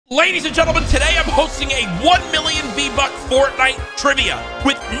Ladies and gentlemen, today I'm hosting a 1 million V-Buck Fortnite trivia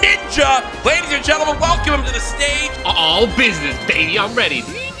with Ninja. Ladies and gentlemen, welcome him to the stage. All business, baby. I'm ready.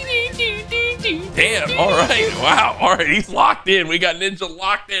 Damn, all right. Wow, all right. He's locked in. We got Ninja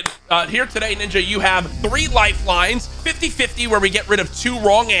locked in. Here today, Ninja, you have 3 lifelines, 50-50, where we get rid of 2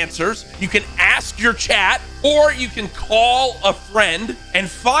 wrong answers. You can ask your chat, or you can call a friend. And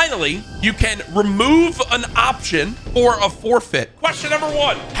finally, you can remove an option for a forfeit. Question number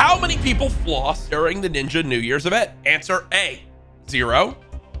 1. How many people floss during the Ninja New Year's event? Answer A, 0.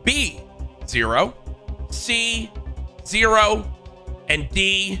 B, 0. C, 0. And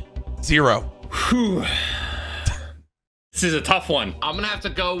D, 0. Whew. This is a tough one. I'm gonna have to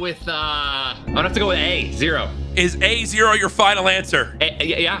go with A, 0. Is A, 0 your final answer?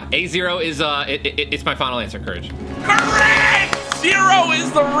 Yeah, A0 is it's my final answer, Courage. Correct! 0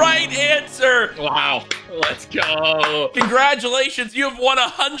 is the right answer. Wow, let's go. Congratulations, you have won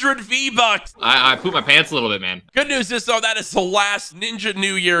 100 V-Bucks. I pooped my pants a little bit, man. Good news is, though, that is the last Ninja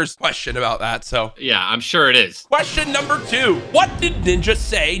New Year's question about that, so. Yeah, I'm sure it is. Question number 2. What did Ninja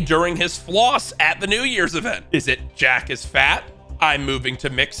say during his floss at the New Year's event? Is it Jack is fat, I'm moving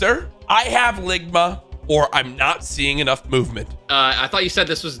to Mixer, I have Ligma, or I'm not seeing enough movement? I thought you said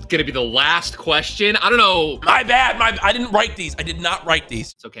this was gonna be the last question. I don't know. My bad, I didn't write these. I did not write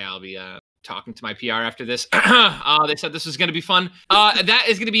these. It's okay, I'll be talking to my PR after this. They said this was gonna be fun. That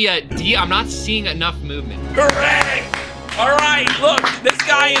is gonna be a D. I'm not seeing enough movement. Correct. All right, look, this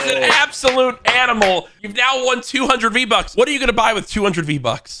guy is an absolute animal. You've now won 200 V-Bucks. What are you gonna buy with 200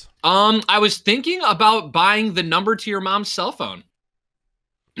 V-Bucks? I was thinking about buying the number to your mom's cell phone.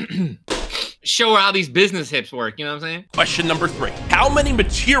 Show her how these business hips work, you know what I'm saying? Question number 3. How many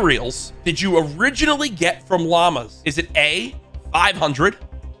materials did you originally get from llamas? Is it A, 500,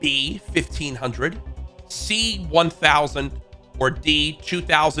 B, 1,500, C, 1,000, or D,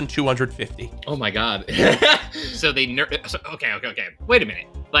 2,250? Oh my God. So they, okay. Wait a minute.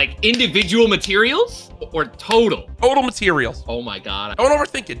 Like individual materials or total? Total materials. Oh my God. Don't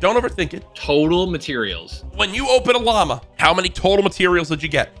overthink it. Don't overthink it. Total materials. When you open a llama, how many total materials did you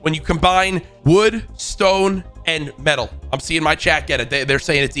get? When you combine wood, stone, and metal. I'm seeing my chat get it. They're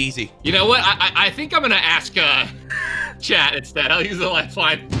saying it's easy. You know what? I think I'm gonna ask chat instead. I'll use the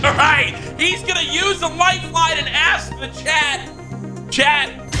lifeline. All right, he's gonna use the lifeline and ask the chat. Chat.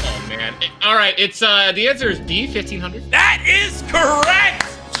 Oh man. All right, it's the answer is D, 1,500. That is correct.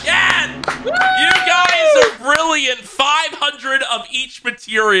 Chat. Woo! You guys are brilliant. 500 of each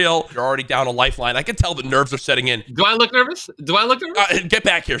material. You're already down a lifeline. I can tell the nerves are setting in. Do I look nervous? Do I look nervous? Get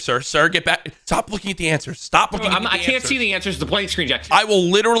back here, sir. Sir, get back. Stop looking at the answers. Stop looking at the answers. I can't see the answers. The blank screen, Jack. I will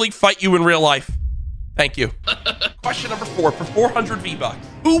literally fight you in real life. Thank you. Question number 4 for 400 V-Bucks.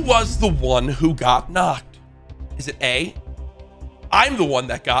 Who was the one who got knocked? Is it A, I'm the one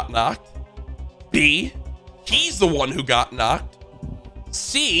that got knocked? B, he's the one who got knocked?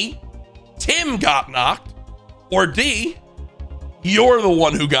 C, Tim got knocked? Or D, you're the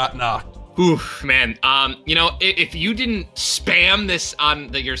one who got knocked? Oof, man. You know, if you didn't spam this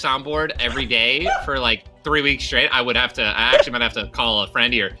on your soundboard every day for like 3 weeks straight, I actually might have to call a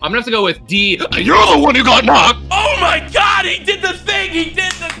friend here. I'm gonna have to go with D. You're the one who got knocked. Oh my God, he did the thing. He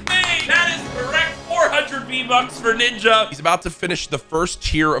did the thing. That is correct. 400 V-Bucks for Ninja. He's about to finish the first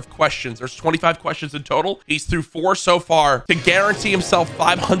tier of questions. There's 25 questions in total. He's through 4 so far to guarantee himself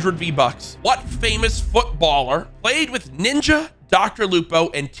 500 V-Bucks. What famous footballer played with Ninja, Dr. Lupo,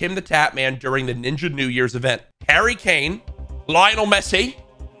 and Tim the Tatman during the Ninja New Year's event? Harry Kane, Lionel Messi,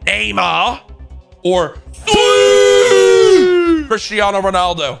 Neymar, or Cristiano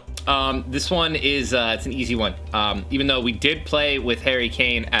Ronaldo? This one is it's an easy one. Even though we did play with Harry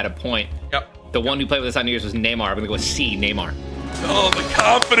Kane at a point. Yep. The one who played with us on New Year's was Neymar. I'm gonna go with C, Neymar. Oh, the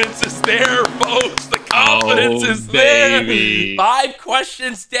confidence is there, folks. The confidence is there. Baby. 5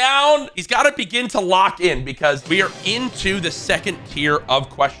 questions down. He's got to begin to lock in because we are into the second tier of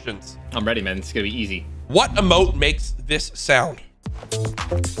questions. I'm ready, man. It's gonna be easy. What emote makes this sound?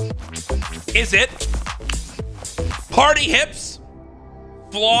 Is it Party Hips,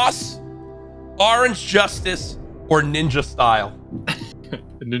 Floss, Orange Justice, or Ninja Style?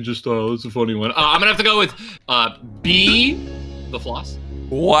 Ninja style, that's a funny one. I'm gonna have to go with B, the floss.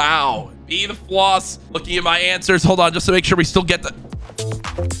 Wow, B, the floss. Looking at my answers. Hold on, just to make sure we still get the...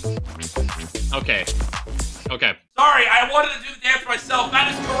 Okay. Sorry, I wanted to do the dance myself.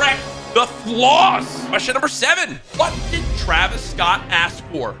 That is correct. The floss. Question number 7. What did Travis Scott ask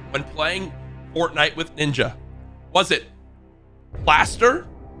for when playing Fortnite with Ninja? Was it plaster,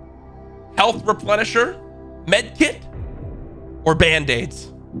 health replenisher, med kit, or band-aids?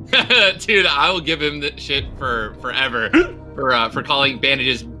 Dude, I will give him the shit for forever for calling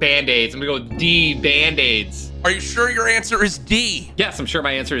bandages band-aids. I'm gonna go D, band-aids. Are you sure your answer is D? Yes, I'm sure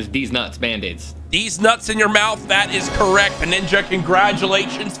my answer is D's nuts, band-aids. These nuts in your mouth, that is correct. Ninja,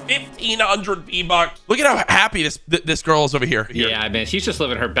 congratulations, 1,500 V-Bucks. Look at how happy this girl is over here. Yeah, man, she's just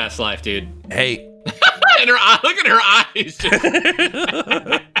living her best life, dude. Hey. And look at her eyes.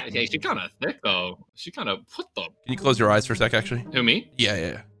 Hey, she kind of thick, though. She kind of put the... Can you close your eyes for a sec, actually? Who, me?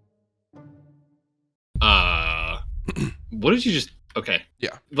 Yeah. What did you just... Okay.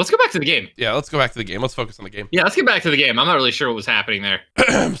 Yeah. Let's go back to the game. Yeah, let's go back to the game. Let's focus on the game. Yeah, let's get back to the game. I'm not really sure what was happening there.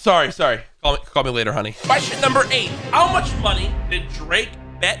 Sorry. Call me later, honey. Question number 8. How much money did Drake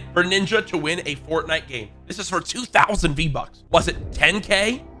bet for Ninja to win a Fortnite game? This is for 2,000 V-Bucks. Was it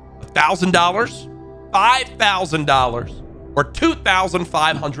 10K, $1,000, $5,000, or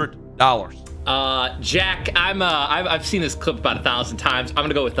 $2,500? Jack, I've seen this clip about 1,000 times. I'm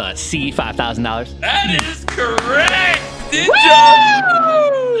gonna go with C, $5,000. That is correct, Ninja.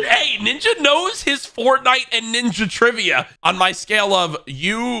 Woo! Hey, Ninja knows his Fortnite and Ninja trivia. On my scale of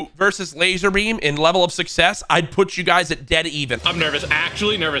you versus Laserbeam in level of success, I'd put you guys at dead even. I'm nervous,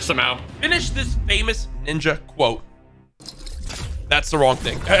 actually nervous somehow. Finish this famous Ninja quote. That's the wrong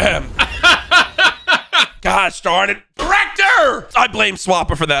thing. Gosh darn it. Director! I blame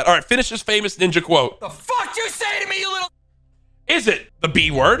Swpah for that. All right, finish this famous Ninja quote. The fuck you say to me, you little... Is it the B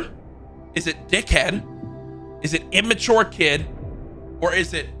word? Is it dickhead? Is it immature kid? Or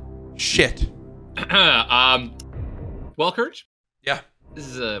is it shit? Well, Courage? Yeah. This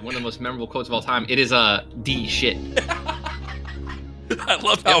is one of the most memorable quotes of all time. It is D shit. I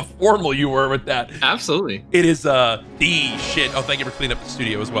love how formal you were with that. Absolutely. It is the shit. Oh, thank you for cleaning up the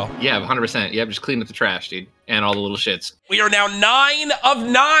studio as well. Yeah, 100%. Yeah, just clean up the trash, dude. And all the little shits. We are now 9 of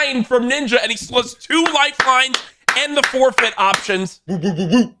 9 from Ninja, and he still has 2 lifelines and the forfeit options.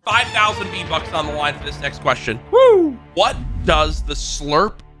 5,000 V-Bucks on the line for this next question. Woo! What does the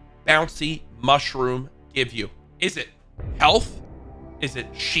Slurp Bouncy Mushroom give you? Is it health? Is it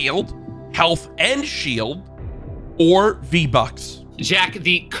shield? Health and shield? Or V-Bucks? Jack,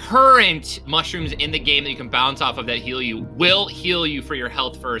 the current mushrooms in the game that you can bounce off of that heal you will heal you for your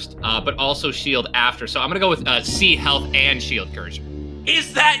health first, but also shield after. So I'm gonna go with C, health and shield, Courage.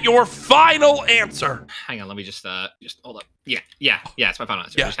 Is that your final answer? Hang on, let me just hold up. Yeah, it's my final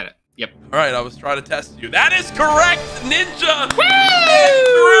answer. Yeah. I just had it. Yep. All right, I was trying to test you. That is correct, Ninja.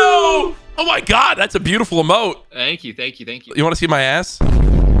 Woo! Oh my God, that's a beautiful emote. Thank you. You want to see my ass?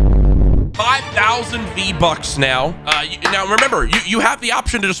 5,000 V-Bucks now. Now remember, you have the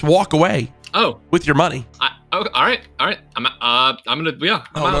option to just walk away. Oh, with your money. Okay, all right. I'm gonna I'm out.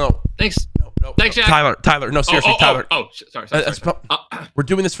 No. Thanks. No. Thanks, Jack. Tyler. No, seriously, Tyler. Sorry. We're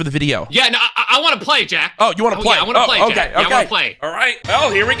doing this for the video. Yeah, no, I want to play, Jack. Oh, you want to play? Yeah, I want to play, Jack. Okay. Yeah, I want to play. All right. Well,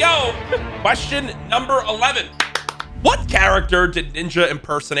 here we go. Question number 11. What character did Ninja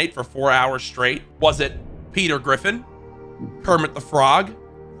impersonate for 4 hours straight? Was it Peter Griffin, Kermit the Frog,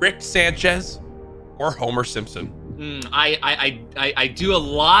 Rick Sanchez, or Homer Simpson? I do a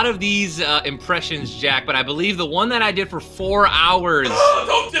lot of these impressions, Jack, but I believe the one that I did for 4 hours.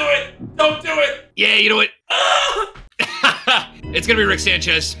 Don't do it! Don't do it! Yeah, you know what? It's gonna be Rick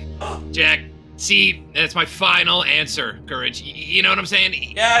Sanchez, Jack. See, that's my final answer, Courage. You know what I'm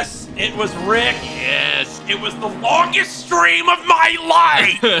saying? Yes, it was Rick. Yes. It was the longest stream of my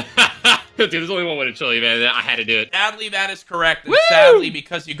life. Dude, there's only one way to chill you, man. I had to do it. Sadly, that is correct. And sadly,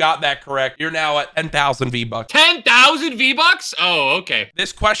 because you got that correct, you're now at 10,000 V-Bucks. 10,000 V-Bucks? Oh, okay.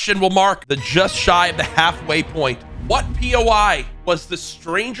 This question will mark the just shy of the halfway point. What POI was the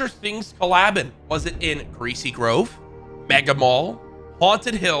Stranger Things collab in? Was it in Greasy Grove, Mega Mall,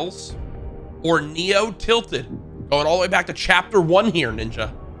 Haunted Hills, or Neo Tilted? Going all the way back to chapter 1 here,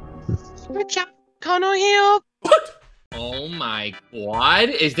 Ninja. Connor here. What? Oh my God,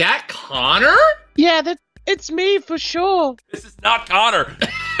 is that Connor? Yeah, it's me for sure. This is not Connor.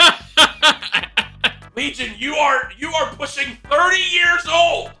 Legion, you are pushing 30 years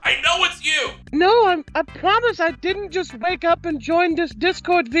old. I know it's you. No, I promise I didn't just wake up and join this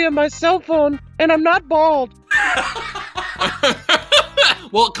Discord via my cell phone, and I'm not bald.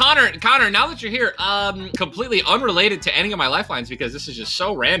 Well, Connor, now that you're here, completely unrelated to any of my lifelines because this is just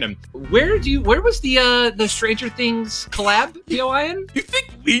so random. Where was the Stranger Things collab POI in? You think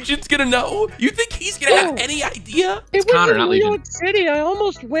Legion's gonna know? You think he's gonna have any idea? It was Connor, in not New York City. I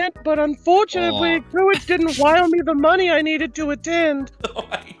almost went, but unfortunately, Courage didn't wire me the money I needed to attend.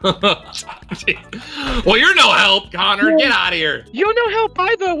 Well, you're no help, Connor. Get out of here. You're no help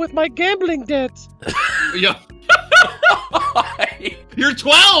either with my gambling debts. Yeah. You're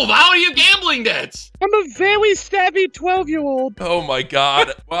 12. How are you gambling debts? I'm a very savvy 12-year-old. Oh my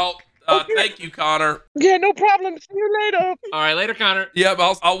God. Well, Okay. thank you, Connor. Yeah, no problem. See you later. All right, later, Connor. Yep,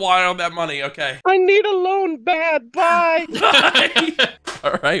 I'll wire on that money. Okay. I need a loan bad. Bye.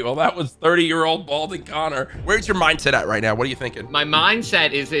 All right. Well, that was 30-year-old balding Connor. Where's your mindset at right now? What are you thinking? My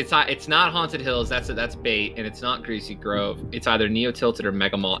mindset is it's not Haunted Hills. That's bait, and it's not Greasy Grove. It's either Neo Tilted or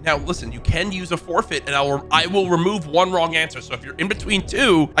Mega Mall. Now, listen, you can use a forfeit, and I will remove one wrong answer. So if you're in between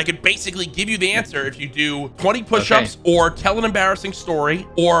two, I could basically give you the answer if you do 20 push-ups or tell an embarrassing story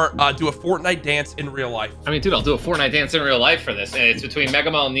or do a Fortnite dance in real life. I mean, dude, I'll do a Fortnite dance in real life for this, and it's between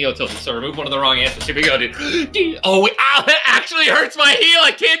Mega Mall and Neo Tilted. So remove one of the wrong answers. Here we go, dude. Oh, wait, ow, that actually hurts my heel.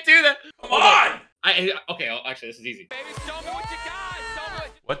 I can't do that. Come on! Okay, actually, this is easy. Baby, show me what you got. Show me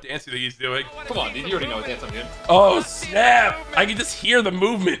what What dance do you think he's doing? Come on, dude, you already know what dance I'm doing. Oh, snap. I can just hear the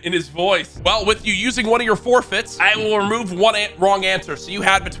movement in his voice. Well, with you using one of your forfeits, I will remove one wrong answer. So you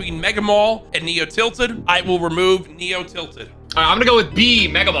had between Mega Mall and Neo Tilted. I will remove Neo Tilted. All right, I'm gonna go with B,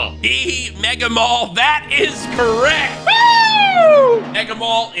 Mega Mall. B, Mega Mall. That is correct. Woo! Mega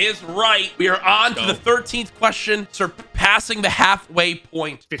Mall is right. We are on to the 13th question, surpassing the halfway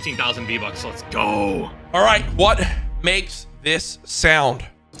point. 15,000 V-Bucks, let's go. All right, what makes this sound?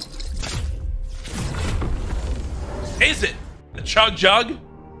 Is it the Chug Jug,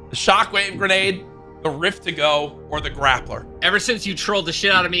 the Shockwave Grenade, the Rift to Go, or the Grappler? Ever since you trolled the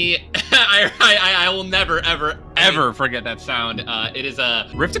shit out of me, I will never, ever forget that sound. It is a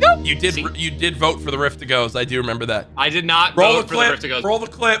Rift to Go? You did vote for the Rift to Goes. I do remember that. I did not Roll vote the for the clip. Rift to Go. Roll the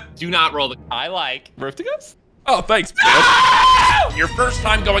clip. Do not roll the. I like Rift to Goes. Oh, thanks, man. Your first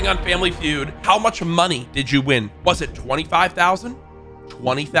time going on Family Feud, how much money did you win? Was it 25,000,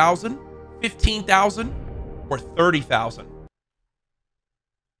 20,000, 15,000, or 30,000?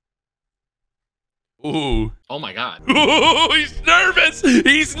 Ooh. Oh my God. Ooh, he's nervous.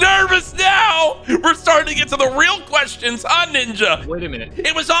 He's nervous now. We're starting to get to the real questions, huh, Ninja? Wait a minute.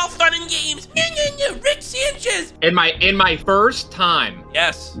 It was all fun and games. Rick Sanchez. In my first time,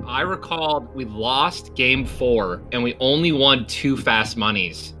 Yes. I recalled we lost game 4 and we only won 2 fast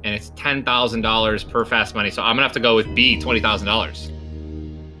monies, and it's $10,000 per fast money. So I'm gonna have to go with B, $20,000.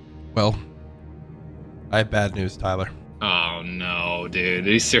 Well, I have bad news, Tyler. Oh no, dude.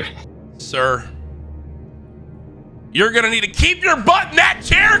 Are you serious? Sir, you're gonna need to keep your butt in that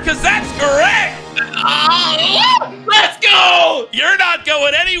chair because that's correct. Oh, let's go! You're not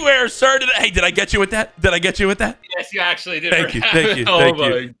going anywhere, sir. Hey, did I get you with that? Did I get you with that? Yes, you actually did. Thank you, thank you, Oh thank my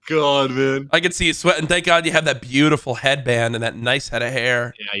you. God, man. I can see you sweating. Thank God you have that beautiful headband and that nice head of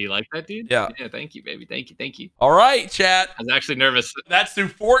hair. Yeah, you like that, dude? Yeah. Yeah, thank you, baby. Thank you. All right, chat. I was actually nervous. That's through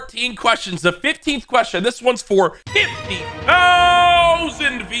 14 questions. The 15th question. This one's for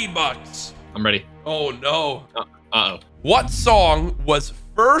 50,000 V-Bucks. I'm ready. Oh, no. Uh-oh. What song was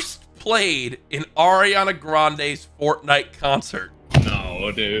first played in Ariana Grande's Fortnite concert?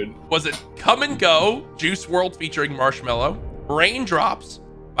 No, dude. Was it Come and Go, Juice WRLD featuring Marshmello, Raindrops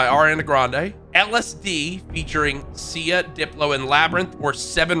by Ariana Grande, LSD featuring Sia, Diplo, and Labyrinth, or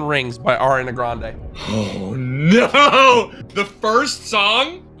Seven Rings by Ariana Grande? Oh, no! The first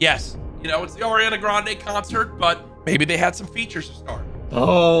song? Yes, you know, it's the Ariana Grande concert, but maybe they had some features to start.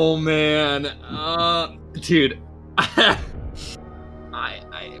 Oh, man. Dude. Dude,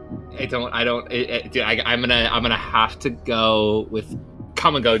 I'm gonna have to go with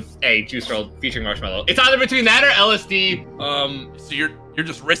Come and Go, Juice WRLD featuring Marshmello. It's either between that or LSD. So you're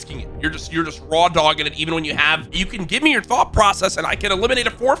just risking it. You're just raw dogging it. Even when you can give me your thought process, and I can eliminate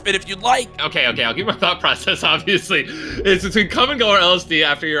a forfeit if you'd like. Okay, I'll give my thought process. Obviously, it's between Come and Go or LSD.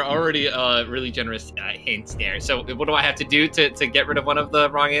 After your already really generous hints there. So what do I have to do to get rid of one of the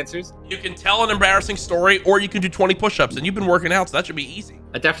wrong answers? You can tell an embarrassing story, or you can do 20 push-ups, and you've been working out, so that should be easy.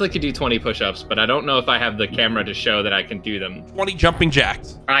 I definitely could do 20 push-ups, but I don't know if I have the camera to show that I can do them. 20 jumping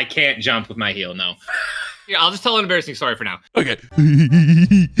jacks. I can't jump with my heel, no. Yeah, I'll just tell an embarrassing story for now. Okay.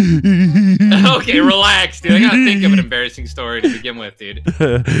 Okay, relax, dude. I gotta think of an embarrassing story to begin with, dude.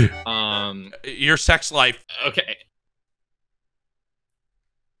 Your sex life. Okay.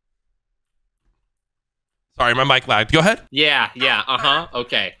 Sorry, my mic lagged. Go ahead. Yeah,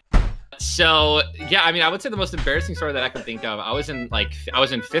 okay. So, yeah, I mean, I would say the most embarrassing story that I can think of, I was in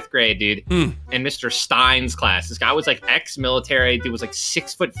 5th grade, dude, in Mr. Stein's class. This guy was like ex-military, dude was like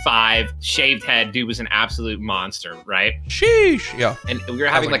 6'5", shaved head, dude was an absolute monster, right? Sheesh. Yeah. And we were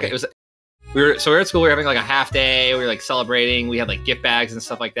having we were at school, we were having like a half day, we were like celebrating, we had like gift bags and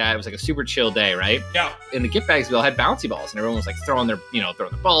stuff like that. It was like a super chill day, right? Yeah. In the gift bags, we all had bouncy balls, and everyone was like throwing their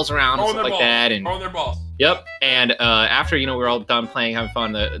balls around and stuff like that. And throwing their balls. yep. And after, we were all done playing, having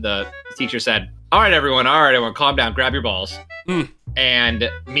fun, the teacher said, All right, everyone, calm down, grab your balls. Mm. And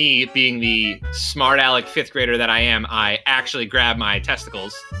me, being the smart aleck 5th grader that I am, I actually grabbed my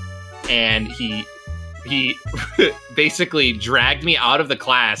testicles, and he basically dragged me out of the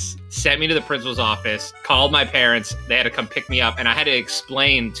class, sent me to the principal's office, called my parents. They had to come pick me up, and I had to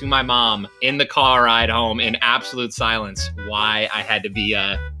explain to my mom in the car ride home in absolute silence why I had to be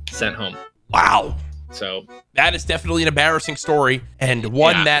sent home. Wow. So that is definitely an embarrassing story, and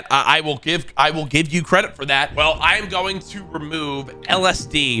one that I will give you credit for that. Well, I am going to remove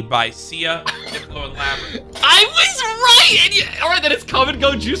LSD by Sia, Diplo, and Labyrinth. I was right! And all right, then it's Come and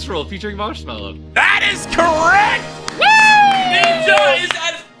Go Juice Roll featuring Marshmallow. That is correct! Woo! Ninja is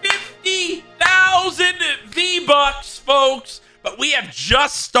at 50,000 V-Bucks, folks. But we have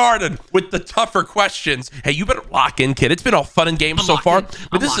just started with the tougher questions. Hey, you better lock in, kid. It's been all fun and games so far,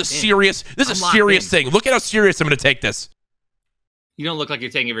 but this is a serious thing. Look at how serious I'm going to take this. You don't look like you're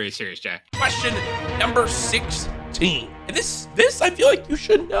taking it very serious, Jack. Question number 16. And this I feel like you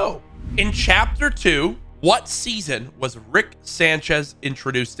should know. In Chapter 2, what season was Rick Sanchez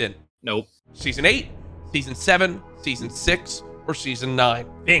introduced in? Nope. Season 8, Season 7, Season 6, or Season 9?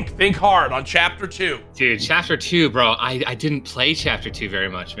 Think hard on Chapter 2. Dude, Chapter 2, bro. I didn't play Chapter 2 very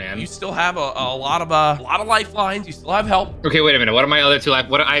much, man. You still have a lot of lifelines. You still have help. Okay, wait a minute. What are my other 2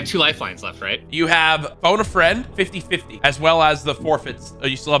 I have 2 lifelines left, right? You have phone a friend, 50-50, as well as the forfeits.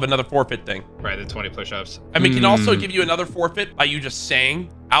 You still have another forfeit thing. Right, the 20 push-ups. And we can also give you another forfeit by you just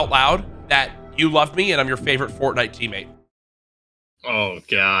saying out loud that you love me and I'm your favorite Fortnite teammate. Oh,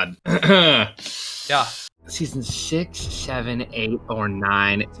 God. Yeah. Season 6, 7, 8, or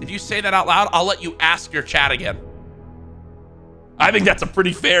 9. If you say that out loud, I'll let you ask your chat again. I think that's a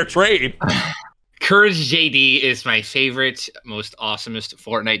pretty fair trade. CouRageJD is my favorite, most awesomest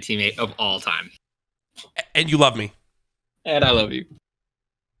Fortnite teammate of all time. And you love me. And I love you.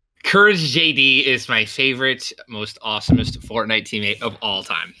 CouRageJD is my favorite, most awesomest Fortnite teammate of all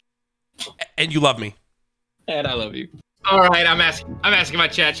time. And you love me. And I love you. All right, I'm asking my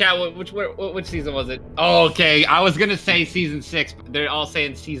chat. Chat, which season was it? Oh, okay, I was gonna say Season 6, but they're all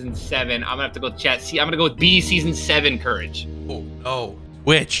saying Season 7. I'm gonna have to go with chat. I'm gonna go with B, Season 7, Courage. Oh no,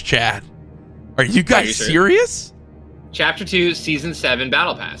 Twitch chat. Are you guys serious? Chapter 2, Season 7,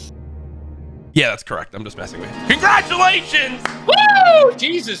 Battle Pass. Yeah, that's correct. I'm just messing with you. Congratulations! Woo!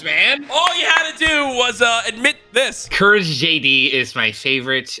 Jesus, man. All you had to do was admit this. CouRageJD is my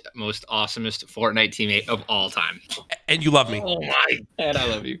favorite, most awesomest Fortnite teammate of all time. And you love me. Oh my. And I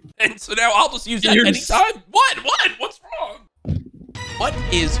love you. And so now I'll just use that anytime. What? What's wrong? What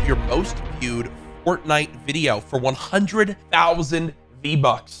is your most viewed Fortnite video for 100,000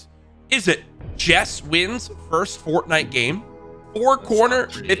 V-Bucks? Is it Jess wins first Fortnite game, 4-corner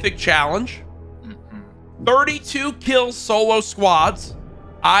mythic challenge, 32 kills solo squads?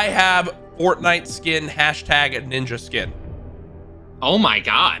 I have Fortnite skin, hashtag ninja skin. Oh my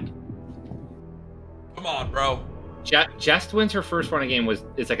God. Come on, bro. Jess wins her first Fortnite game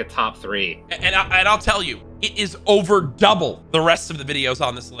is like a top 3. And I'll tell you, it is over double the rest of the videos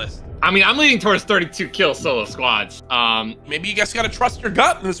on this list. I mean, I'm leaning towards 32 kill solo squads. Maybe you guys gotta trust your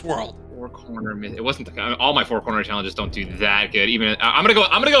gut in this world. 4-corner. It wasn't all my 4-corner challenges don't do that good. Even I'm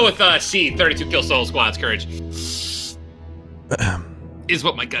gonna go with C, 32 kill solo squads. Courage is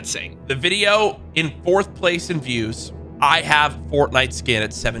what my gut's saying. The video in 4th place in views, I have Fortnite skin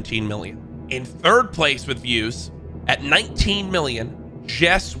at 17 million. In 3rd place with views at 19 million,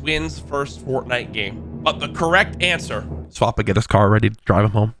 Jess wins first Fortnite game. But the correct answer, Swpah, get his car ready to drive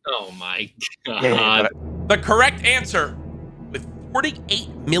him home. Oh my God. The correct answer, with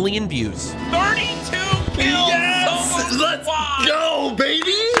 48 million views, 32 kills. Yes! Let's go,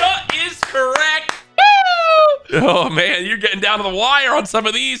 baby. That is correct. Oh man, you're getting down to the wire on some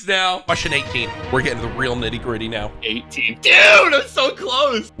of these now. Question 18. We're getting to the real nitty gritty now. 18. Dude, I'm so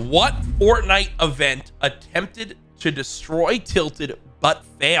close. What Fortnite event attempted to destroy Tilted but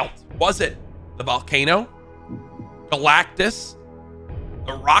failed? Was it the volcano, Galactus,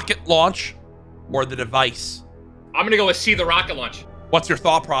 the rocket launch, or the device? I'm gonna go with C, the rocket launch. What's your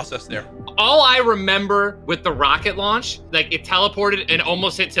thought process there? All I remember with the rocket launch, like it teleported and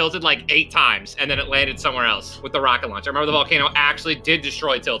almost hit Tilted like 8 times, and then it landed somewhere else with the rocket launch. I remember the volcano actually did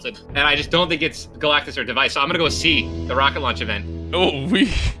destroy Tilted, and I just don't think it's Galactus or device. So I'm gonna go with C, the rocket launch event. Oh,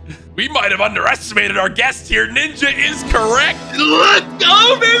 we might have underestimated our guest here. Ninja is correct. Let's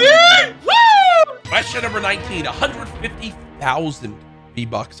go, baby! Woo! Question number 19, 150,000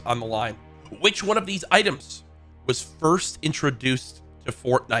 V-Bucks on the line. Which one of these items was first introduced to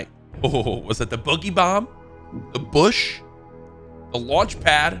Fortnite? Oh, was it the Boogie Bomb, the Bush, the Launch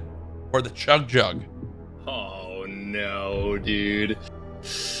Pad, or the Chug Jug? Oh no, dude.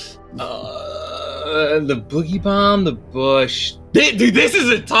 The Boogie Bomb, the Bush. Dude, this is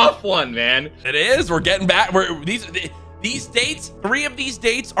a tough one, man. It is. We're getting back. These dates, 3 of these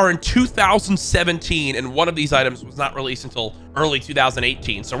dates are in 2017, and one of these items was not released until early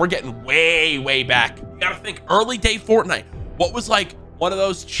 2018. So we're getting way, way back. You gotta think early day Fortnite. What was like one of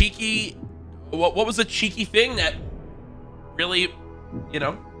those cheeky, what was a cheeky thing that really, you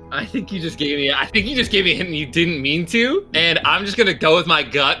know? I think you just gave me a hint and you didn't mean to, and I'm just gonna go with my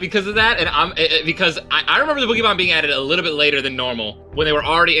gut because of that. And because I remember the Boogie Bomb being added a little bit later than normal when they were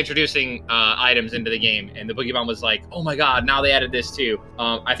already introducing items into the game, and the Boogie Bomb was like, oh my god, now they added this too.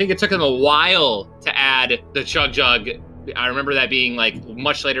 I think it took them a while to add the Chug Jug. I remember that being like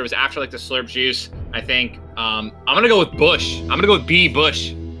much later. It was after like the Slurp Juice, I think. I'm gonna go with Bush. I'm gonna go with B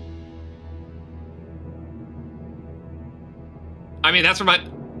Bush. I mean, that's for my.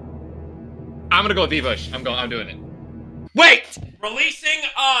 I'm gonna go with B-Bush. I'm doing it. Wait! Releasing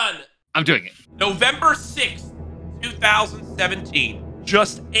on I'm doing it. November 6th, 2017.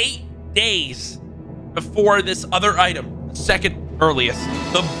 Just 8 days before this other item, the second earliest.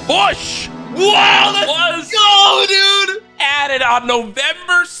 The Bush! Wow, let's go, dude! Added on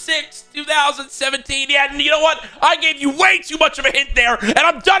November 6th, 2017. Yeah, and you know what? I gave you way too much of a hint there, and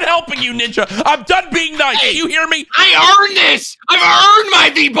I'm done helping you, Ninja. I'm done being nice. Hey, you hear me? I earned this! I've earned my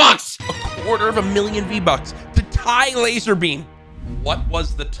V-Bucks! 250,000 V-Bucks to Ty Laserbeam. What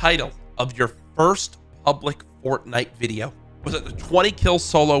was the title of your first public Fortnite video? Was it the 20 kill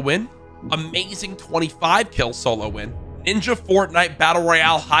solo win? Amazing 25 kill solo win? Ninja Fortnite Battle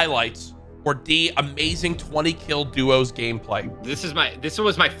Royale highlights? Or D, amazing 20 kill duos gameplay? This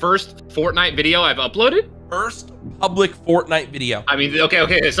was my first Fortnite video I've uploaded? First public Fortnite video. I mean,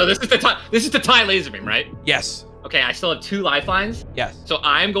 okay. So this is the Ty Laserbeam, right? Yes. Okay, I still have 2 lifelines. Yes. So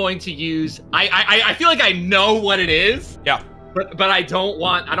I'm going to use. I feel like I know what it is. Yeah. But I don't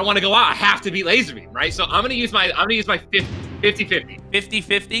want to go out. I have to beat Laserbeam, right? So I'm gonna use my 50-50.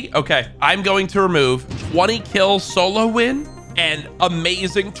 50-50. Okay. I'm going to remove 20 kill solo win and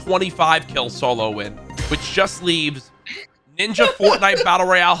amazing 25 kill solo win, which just leaves Ninja Fortnite Battle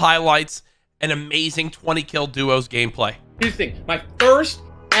Royale highlights and amazing 20 kill duos gameplay. Here's the thing, my first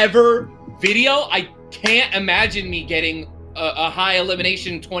ever video, I can't imagine me getting a high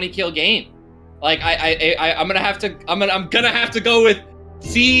elimination 20 kill game. Like I'm gonna have to go with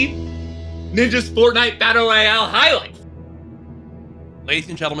C, Ninja's Fortnite Battle Royale highlights. Ladies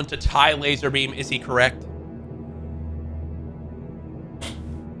and gentlemen, to Ty Laserbeam, is he correct?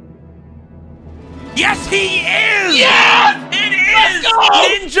 Yes, he is! Yes! It is!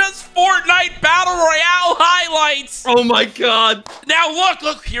 Ninja's Fortnite Battle Royale highlights! Oh my god. Now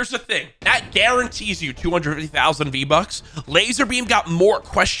look, here's the thing. That guarantees you 250,000 V-Bucks. Laserbeam got more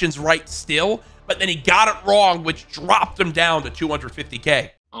questions right still, but then he got it wrong, which dropped him down to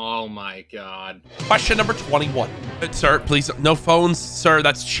 250K. Oh my god. Question number 21. Sir, please, no phones, sir,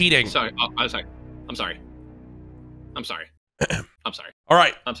 that's cheating. Sorry, I'm sorry. All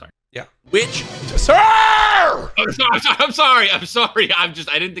right. I'm sorry. Yeah. Which, sir! I'm sorry. I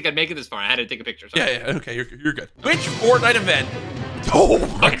didn't think I'd make it this far. I had to take a picture. Sorry. Yeah, okay, you're good. Which Fortnite event? Oh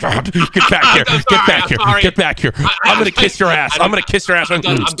my god, get back here. Get back here. I'm gonna kiss your ass. I'm gonna kiss your ass. I'm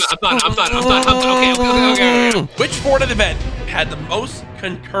done. Okay. Which Fortnite event had the most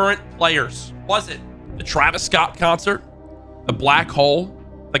concurrent players? Was it the Travis Scott concert, the Black Hole,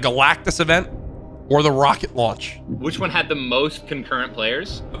 the Galactus event, or the rocket launch? Which one had the most concurrent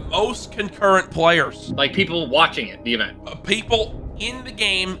players? The most concurrent players. Like people watching it, the event. People in the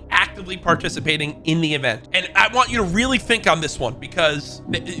game actively participating in the event. And I want you to really think on this one because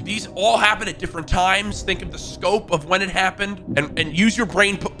these all happen at different times. Think of the scope of when it happened and use your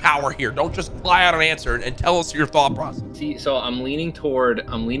brain power here. Don't just fly out an answer and tell us your thought process. See, so I'm leaning toward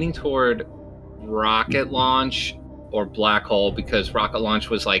rocket launch or black hole because rocket launch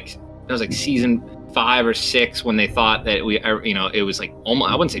was like, it was like season 5 or 6 when they thought that it was like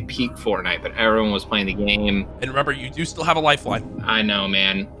almost, I wouldn't say peak Fortnite, but everyone was playing the game. And remember, you do still have a lifeline. I know,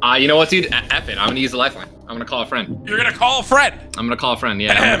 man. You know what, dude? F it. I'm gonna use the lifeline. I'm gonna call a friend. You're gonna call a friend? I'm gonna call a friend.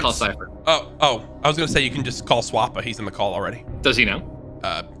 Yeah, I'm gonna call Cypher. Oh, I was gonna say you can just call Swpah. He's in the call already. Does he know?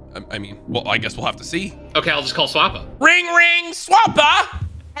 I mean, well, I guess we'll have to see. Okay, I'll just call Swpah. Ring, Swpah!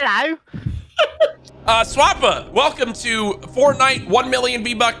 Hello. Swpah, welcome to Fortnite 1 million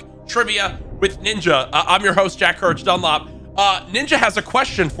V-Buck Trivia with Ninja. I'm your host, Jack Courage Dunlop. Ninja has a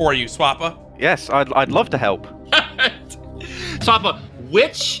question for you, Swpah. Yes, I'd love to help. Swpah,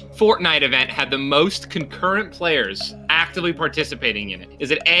 which Fortnite event had the most concurrent players actively participating in it?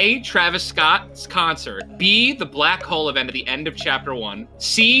 Is it A, Travis Scott's concert, B, the Black Hole event at the end of Chapter 1,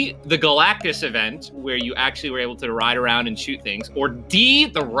 C, the Galactus event, where you actually were able to ride around and shoot things, or D,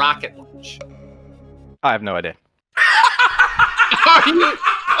 the rocket launch? I have no idea.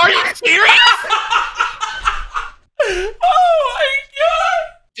 Are you serious? Oh my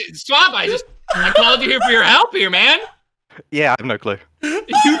god! Swap, I called you here for your help here, man. Yeah, I have no clue.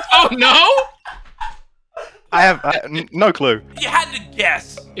 You don't know? I have no clue. You had to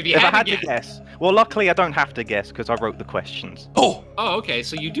guess. If you If I had had to to guess. guess, well, luckily I don't have to guess because I wrote the questions. Oh, Oh, okay,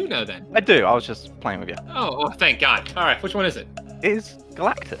 so you do know then. I do. I was just playing with you. Oh, thank God. All right, which one is it? It is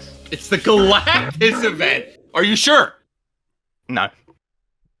Galactus? It's the Galactus event. Are you sure? No.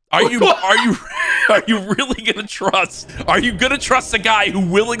 are you really gonna trust? Are you gonna trust a guy who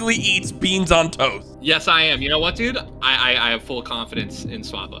willingly eats beans on toast? Yes, I am. You know what, dude? I have full confidence in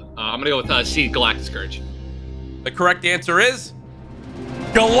Swpah. I'm gonna go with C, Galactus Courage. The correct answer is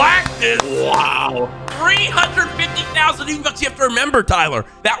Galactus. Wow. 350,000 VBucks. You have to remember, Tyler,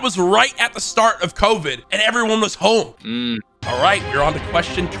 that was right at the start of COVID, and everyone was home. All right, you're on to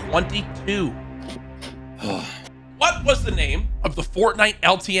question 22. What was the name of the Fortnite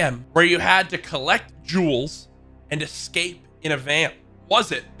LTM where you had to collect jewels and escape in a van?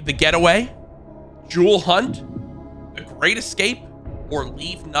 Was it The Getaway, Jewel Hunt, The Great Escape, or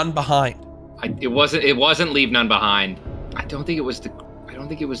Leave None Behind? It wasn't Leave None Behind. I don't think it was the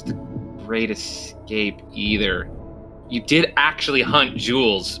Great Escape either. You did actually hunt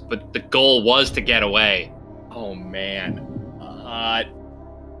jewels, but the goal was to get away. Oh man.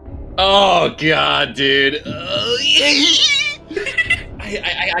 Oh god, dude.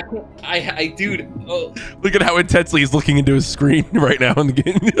 Dude. Oh. Look at how intensely he's looking into his screen right now.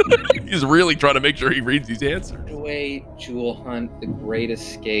 He's really trying to make sure he reads these answers. Getaway, Jewel Hunt, The Great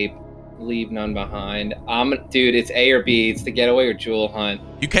Escape, Leave None Behind. Dude, it's A or B. It's The Getaway or Jewel Hunt.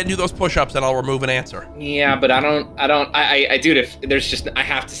 You can do those push-ups and I'll remove an answer. Yeah, but dude, if there's just, I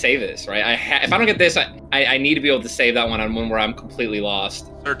have to say this, right? If I don't get this, I need to be able to save that one on one where I'm completely lost.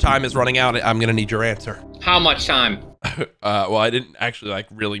 Their time is running out. I'm gonna need your answer. How much time? Well, I didn't actually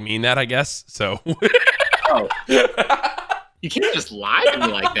really mean that, I guess. So. Oh. You can't just lie to me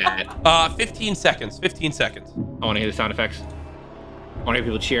like that. 15 seconds. 15 seconds. I want to hear the sound effects. I want to hear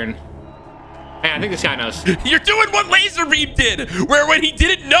people cheering. Hey, I think this guy knows. You're doing what Laserbeam did, where when he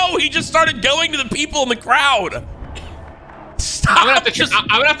didn't know, he just started going to the people in the crowd. Stop. I'm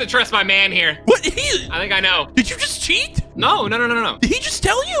gonna have to trust my man here. What? I think I know. Did you just cheat? No. Did he just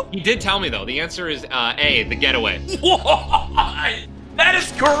tell you? He did tell me though. The answer is A, The Getaway. What? That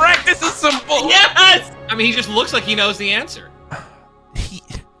is correct. This is some bull. Yes. I mean, he just looks like he knows the answer.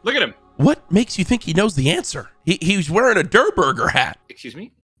 Look at him. What makes you think he knows the answer? He's wearing a Der Burger hat. Excuse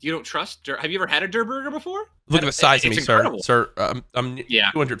me? You don't trust Have you ever had a Der Burger before? Look at the size of me, incredible. sir. I'm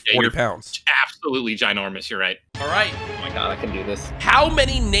 240 pounds. Absolutely ginormous. You're right. All right. Oh my god, I can do this. How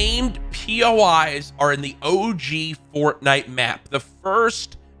many named POIs are in the OG Fortnite map? The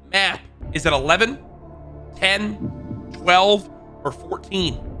first map is at 11, 10, 12, or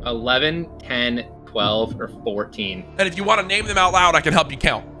 14. 11, 10, 12, or 14. And if you want to name them out loud, I can help you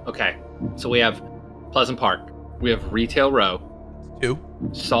count. Okay. So we have Pleasant Park. We have Retail Row. 2,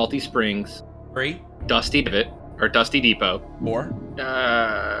 Salty Springs. 3, Dusty Depot.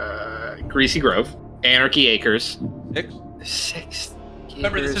 4, Greasy Grove. Anarchy Acres. 6. 6.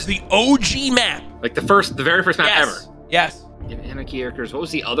 Remember, this is the OG map. Like the very first map ever. Yes. Yeah, Anarchy Acres. What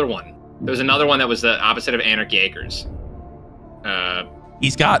was the other one? There was another one that was the opposite of Anarchy Acres.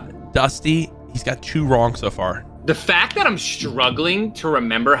 He's got Dusty. He's got 2 wrong so far. The fact that I'm struggling to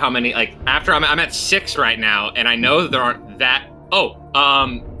remember how many, like, after I'm at 6 right now, and I know there aren't that. Oh,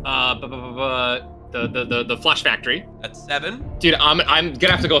 the Flush Factory. That's 7. Dude, I'm gonna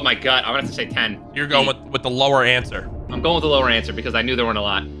have to go with my gut. I'm gonna have to say 10. You're going with the lower answer. I'm going with the lower answer because I knew there weren't a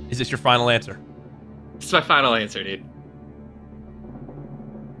lot. Is this your final answer? This is my final answer, dude.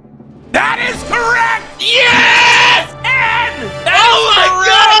 That is correct! Yes! Oh my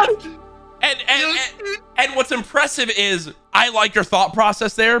god! And what's impressive is I like your thought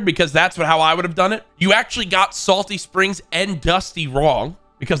process there because that's how I would have done it. You actually got Salty Springs and Dusty wrong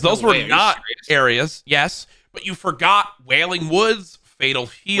because those were not areas. Yes, but you forgot Wailing Woods, Fatal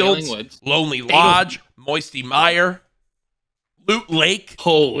Fields, Lonely Lodge, Moisty Mire, Loot Lake.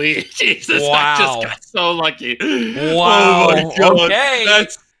 Holy Jesus! Wow. I just got so lucky. Wow. Oh my god! Okay.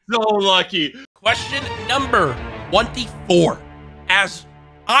 That's so lucky. Question number 24. As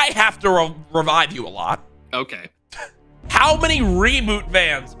I have to revive you a lot. Okay. How many reboot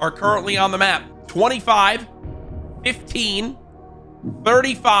vans are currently on the map? 25, 15,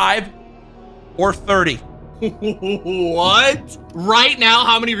 35, or 30? What? Right now,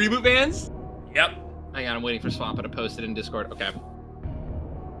 how many reboot vans? Yep. Hang on, I'm waiting for Swpah to post it in Discord. Okay.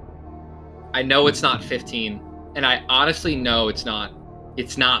 I know it's not 15, and I honestly know it's not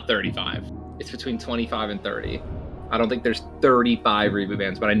 35. it's between 25 and 30. I don't think there's 35 reboot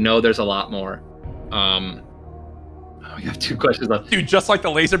bands, but I know there's a lot more. We have 2 questions left. Dude, just like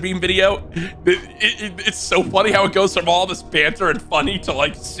the laser beam video, it's so funny how it goes from all this banter and funny to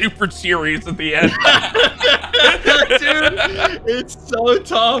like super serious at the end. Dude, it's so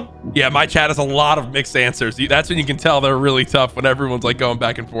tough. Yeah, my chat has a lot of mixed answers. That's when you can tell they're really tough, when everyone's like going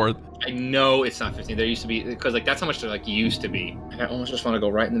back and forth. I know it's not 15. There used to be, because like that's how much there like used to be. And I almost just want to go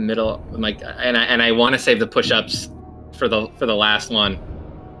right in the middle, like, and I want to save the push-ups for the last one.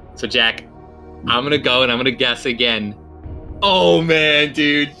 So Jack, I'm gonna go and I'm gonna guess again. Oh man,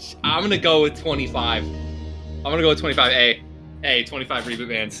 dude, I'm gonna go with 25. I'm gonna go with 25. Hey, 25 reboot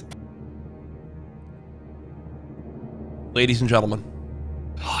bands. Ladies and gentlemen.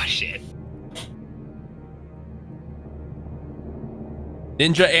 Oh shit.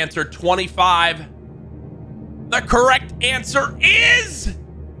 Ninja answered 25. The correct answer is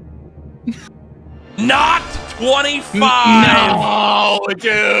not 25. No,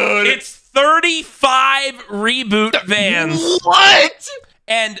 dude. It's 35 reboot vans. What?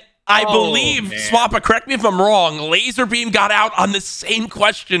 And I believe, man. Swpah, correct me if I'm wrong, Laserbeam got out on the same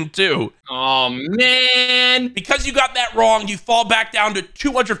question too. Oh, man. Because you got that wrong, you fall back down to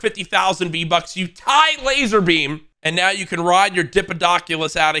 250,000 V-Bucks. You tie Laserbeam, and now you can ride your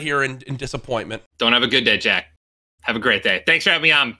Diplodocus out of here in disappointment. Don't have a good day, Jack. Have a great day. Thanks for having me on.